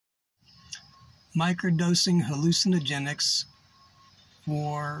microdosing hallucinogenics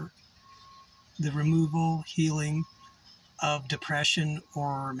for the removal, healing of depression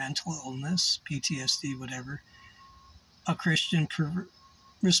or mental illness, PTSD, whatever, a Christian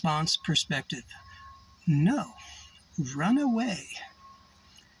response perspective. No, run away.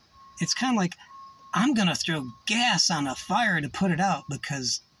 It's kind of like, I'm going to throw gas on a fire to put it out,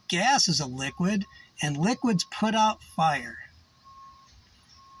 because gas is a liquid and liquids put out fire.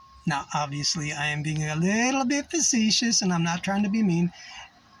 Now, obviously, I am being a little bit facetious and I'm not trying to be mean.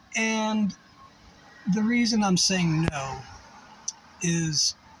 And the reason I'm saying no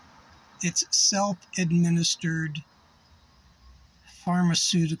is it's self-administered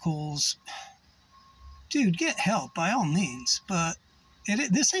pharmaceuticals. Dude, get help by all means, but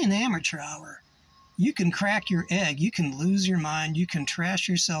this ain't amateur hour. You can crack your egg, you can lose your mind, you can trash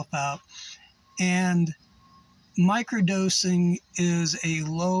yourself out, and microdosing is a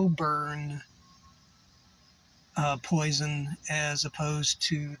low burn poison as opposed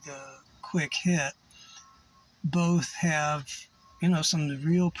to the quick hit. Both have, some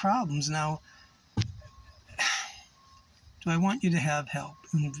real problems. Now, do I want you to have help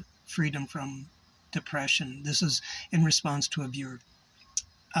and freedom from depression? This is in response to a viewer.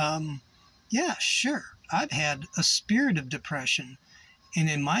 Yeah, sure. I've had a spirit of depression. And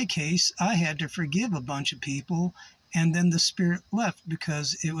in my case, I had to forgive a bunch of people. And then the spirit left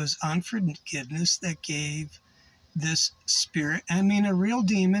because it was unforgiveness that gave this spirit, a real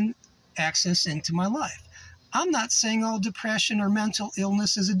demon, access into my life. I'm not saying all depression or mental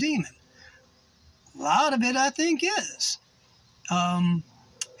illness is a demon. A lot of it, I think, is. And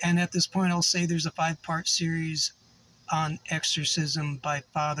at this point, I'll say there's a 5-part series on exorcism by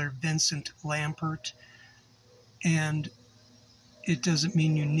Father Vincent Lampert. And it doesn't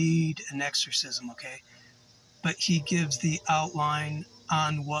mean you need an exorcism, okay? But he gives the outline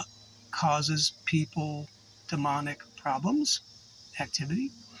on what causes people demonic problems,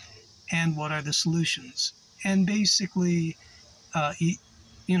 activity, and what are the solutions. And basically,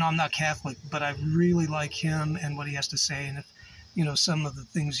 I'm not Catholic, but I really like him and what he has to say. And if, some of the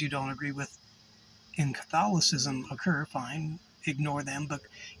things you don't agree with in Catholicism occur, fine, ignore them. But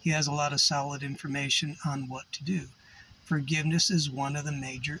he has a lot of solid information on what to do. Forgiveness is one of the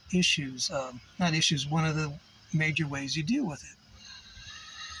major issues, one of the major ways you deal with it.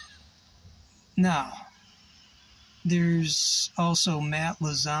 Now, there's also Matt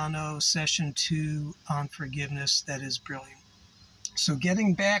Lozano, Session 2 on forgiveness, that is brilliant. So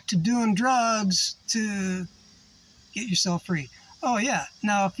getting back to doing drugs to get yourself free. Oh yeah,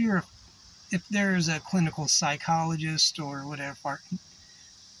 now if there's a clinical psychologist or whatever,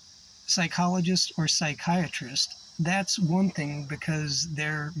 psychologist or psychiatrist, that's one thing because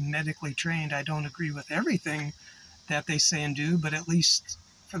they're medically trained. I don't agree with everything that they say and do, but at least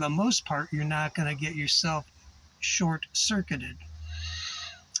for the most part, you're not going to get yourself short-circuited.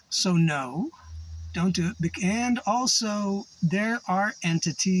 So no, don't do it. And also, there are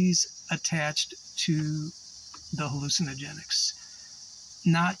entities attached to the hallucinogenics.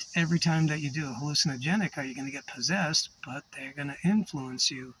 Not every time that you do a hallucinogenic are you going to get possessed, but they're going to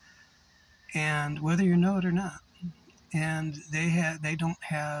influence you, and whether you know it or not. And they don't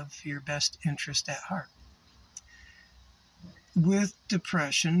have your best interest at heart. With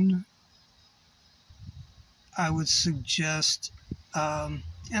depression, I would suggest, and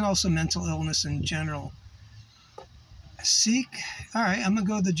also mental illness in general, all right, I'm going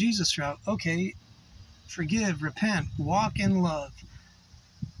to go the Jesus route. Okay, forgive, repent, walk in love.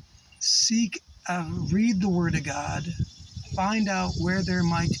 Read the Word of God. Find out where there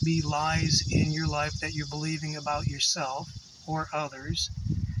might be lies in your life that you're believing about yourself or others,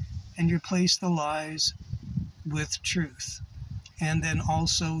 and replace the lies with truth. And then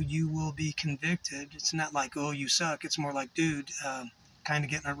also you will be convicted. It's not like, oh, you suck. It's more like, dude, kind of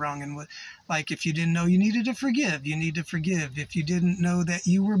getting it wrong. And like, if you didn't know you needed to forgive, you need to forgive. If you didn't know that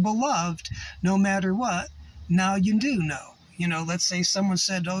you were beloved, no matter what, now you do know. Let's say someone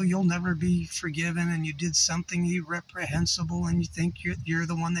said, oh, you'll never be forgiven, and you did something irreprehensible, and you think you're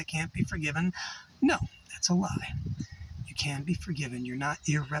the one that can't be forgiven. No, that's a lie. You can be forgiven. You're not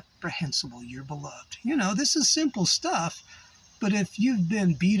irreprehensible. You're beloved. This is simple stuff. But if you've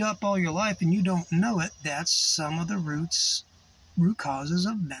been beat up all your life and you don't know it, that's some of the root causes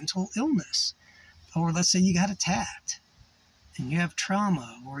of mental illness. Or let's say you got attacked and you have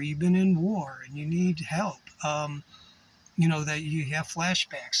trauma, or you've been in war and you need help. That you have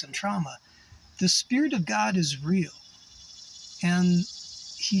flashbacks and trauma. The Spirit of God is real. And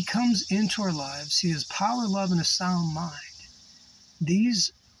He comes into our lives. He has power, love, and a sound mind.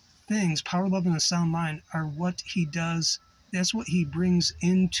 These things, power, love, and a sound mind, are what He does That's what he brings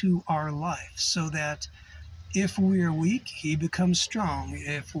into our life, so that if we're weak, he becomes strong.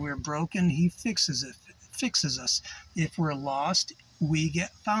 If we're broken, he fixes us. If we're lost, we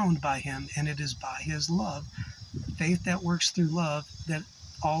get found by him, and it is by his love, faith that works through love, that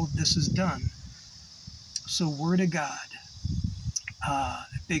all of this is done. So Word of God,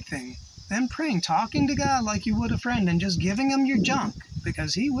 big thing. Then praying, talking to God like you would a friend, and just giving him your junk,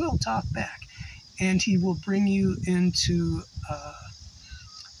 because he will talk back, and he will bring you into, I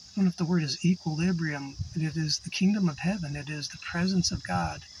don't know if the word is equilibrium, but it is the kingdom of heaven. It is the presence of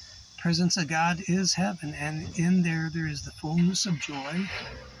God. Presence of God is heaven, and in there is the fullness of joy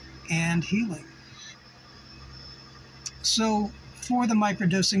and healing. So for the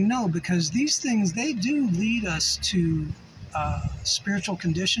microdosing, no, because these things, they do lead us to spiritual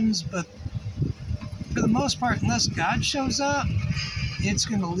conditions, but for the most part, unless God shows up, it's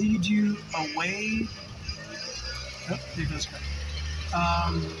going to lead you away. Oh, there goes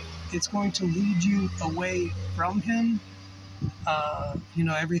God. It's going to lead you away from him.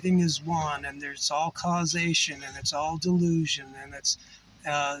 Everything is one, and there's all causation, and it's all delusion, and it's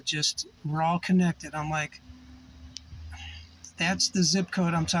just, we're all connected. I'm like, that's the zip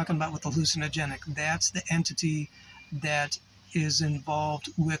code I'm talking about with the hallucinogenic. That's the entity that is involved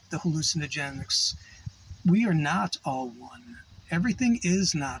with the hallucinogenics. We are not all one. Everything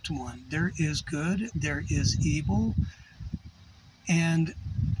is not one. There is good, there is evil, and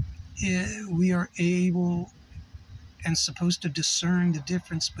we are able and supposed to discern the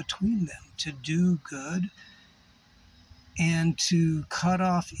difference between them, to do good and to cut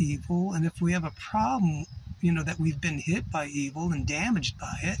off evil. And if we have a problem, that we've been hit by evil and damaged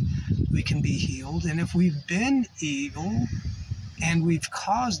by it, we can be healed. And if we've been evil and we've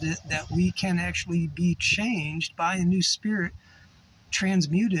caused it, that we can actually be changed by a new spirit,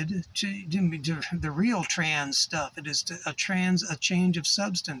 transmuted to the real trans stuff. It is a change of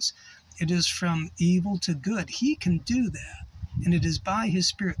substance. It is from evil to good. He can do that, and it is by his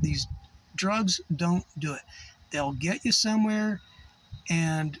spirit. These drugs don't do it. They'll get you somewhere,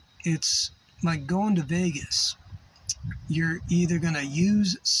 and it's like going to Vegas. You're either going to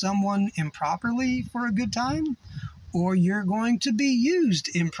use someone improperly for a good time, or you're going to be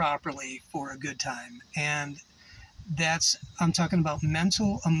used improperly for a good time. And I'm talking about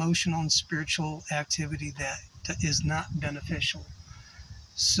mental, emotional, and spiritual activity that is not beneficial.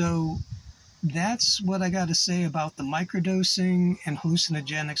 So that's what I got to say about the microdosing and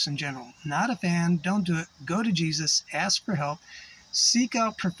hallucinogenics in general. Not a fan. Don't do it. Go to Jesus. Ask for help. Seek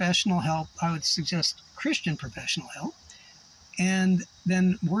out professional help. I would suggest Christian professional help. And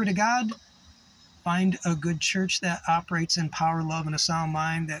then Word of God. Find a good church that operates in power, love, and a sound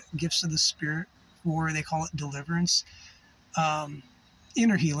mind, that gifts of the Spirit, or they call it deliverance.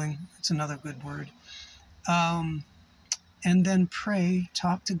 Inner healing. It's another good word. And then pray,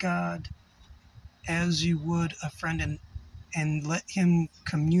 talk to God as you would a friend, and let him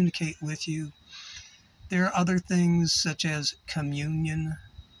communicate with you. There are other things such as communion.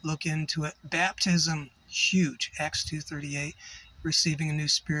 Look into it. Baptism, huge. Acts 2:38. Receiving a new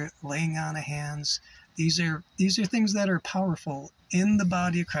spirit, laying on of hands. These are things that are powerful in the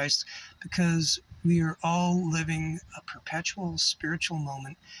body of Christ, because we are all living a perpetual spiritual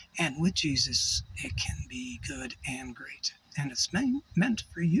moment, and with Jesus, it can be good and great, and it's meant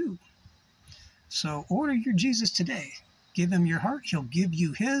for you. So order your Jesus today. Give him your heart. He'll give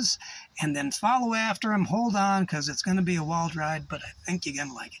you his, and then follow after him. Hold on, because it's going to be a wild ride, but I think you're going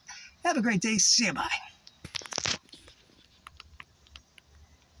to like it. Have a great day. See you. Bye.